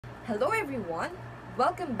Hello everyone!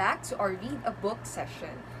 Welcome back to our Read a Book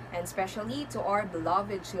session, and especially to our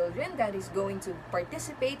beloved children that is going to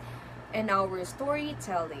participate in our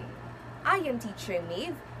storytelling. I am Teacher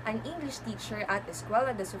Mave, an English teacher at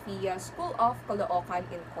Escuela de Sofia School of Caloocan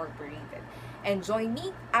Incorporated. And join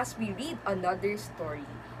me as we read another story.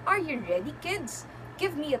 Are you ready, kids?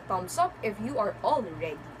 Give me a thumbs up if you are all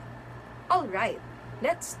ready. Alright,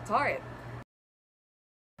 let's start!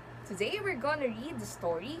 Today we're gonna read the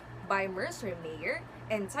story by Mercer Mayer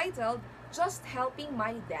entitled Just Helping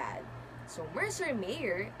My Dad. So Mercer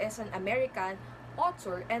Mayer is an American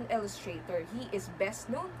author and illustrator. He is best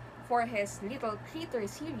known for his Little Critter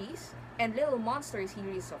series and Little Monster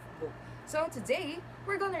series of books. So today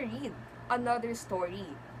we're gonna read another story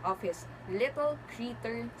of his Little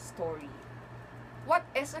Critter story. What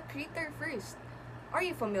is a critter first? Are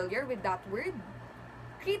you familiar with that word?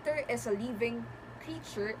 Critter is a living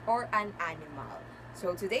creature or an animal.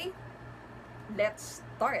 So today, let's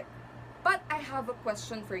start. But I have a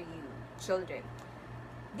question for you, children.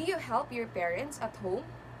 Do you help your parents at home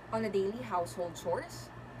on a daily household chores?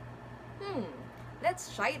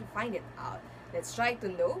 Let's try to find it out. Let's try to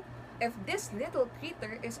know if this little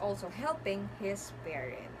critter is also helping his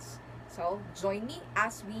parents. So join me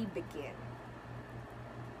as we begin.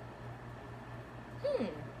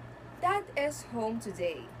 Dad is home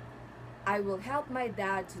today. I will help my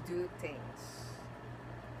dad to do things.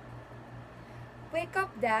 Wake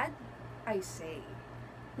up, Dad, I say.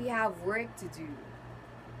 We have work to do.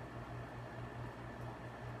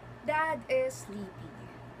 Dad is sleepy.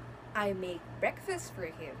 I make breakfast for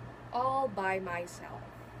him all by myself.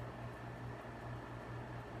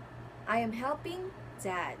 I am helping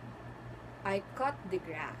Dad. I cut the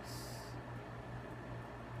grass.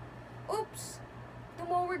 Oops! The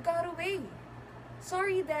mower got away.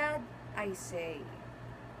 Sorry, Dad, I say.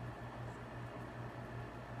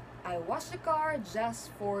 I wash the car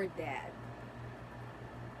just for Dad.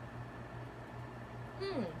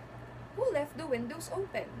 Who left the windows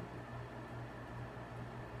open?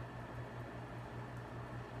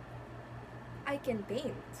 I can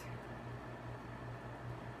paint.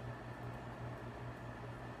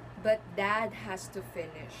 But Dad has to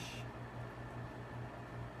finish.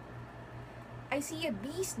 I see a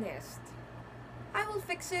bee's nest. I will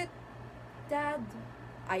fix it, Dad,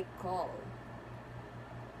 I call.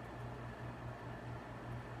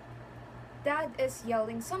 Dad is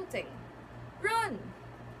yelling something. Run!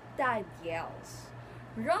 Dad yells.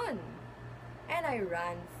 Run! And I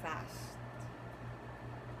run fast.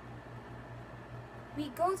 We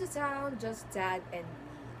go to town, just Dad and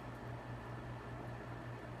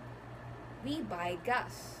me. We buy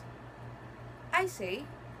gas. I say,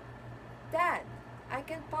 Dad, I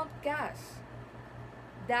can pump gas.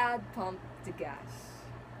 Dad pumped the gas.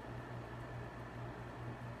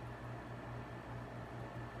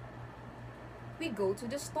 We go to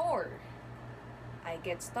the store. I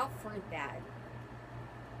get stuff for Dad.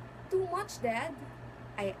 Too much, Dad?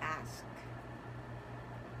 I ask.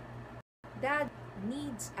 Dad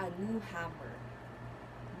needs a new hammer.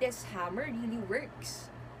 This hammer really works.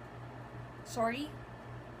 Sorry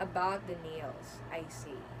about the nails, I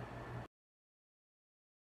say.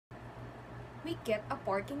 We get a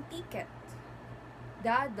parking ticket.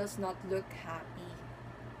 Dad does not look happy.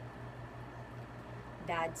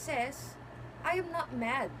 Dad says, I am not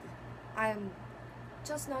mad. I am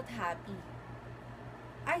just not happy.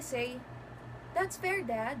 I say, that's fair,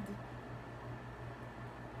 Dad.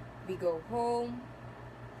 We go home.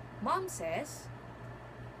 Mom says,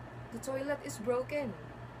 the toilet is broken.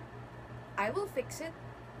 I will fix it,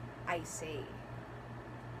 I say.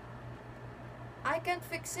 I can't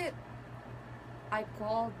fix it. I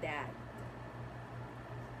call Dad.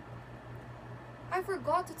 I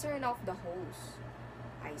forgot to turn off the hose.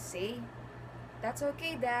 I say, that's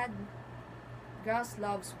okay, Dad. Grass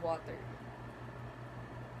loves water.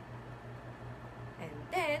 And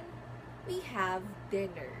then we have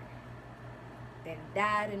dinner. Then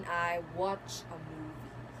Dad and I watch a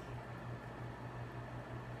movie.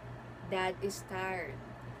 Dad is tired.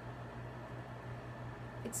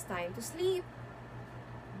 It's time to sleep.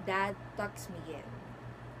 Dad tucks me in.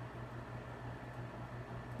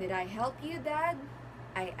 Did I help you, Dad?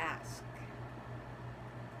 I ask.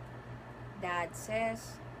 Dad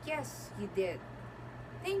says, yes, you did.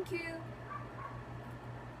 Thank you.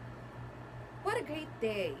 What a great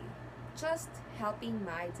day. Just helping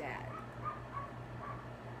my dad.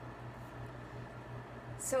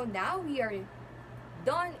 So now we are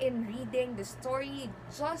done in reading the story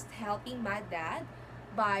Just Helping My Dad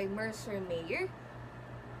by Mercer Mayer.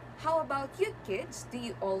 How about you, kids? Do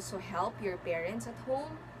you also help your parents at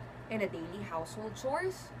home in a daily household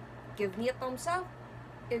chores? give me a thumbs up.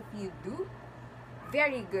 If you do,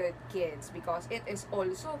 very good, kids, because it is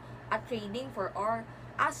also a training for our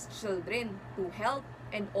as children to help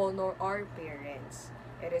and honor our parents.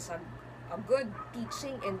 It is a good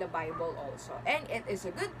teaching in the Bible also, and it is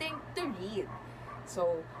a good thing to read.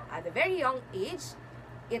 So at a very young age,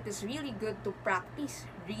 it is really good to practice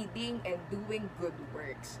reading and doing good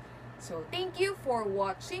works. So thank you for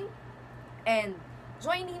watching and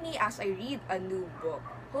joining me as I read a new book.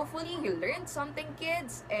 Hopefully you learned something,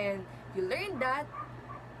 kids, and you learned that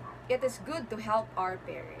it is good to help our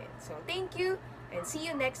parents. So thank you, and see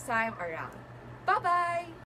you next time around. Bye-bye!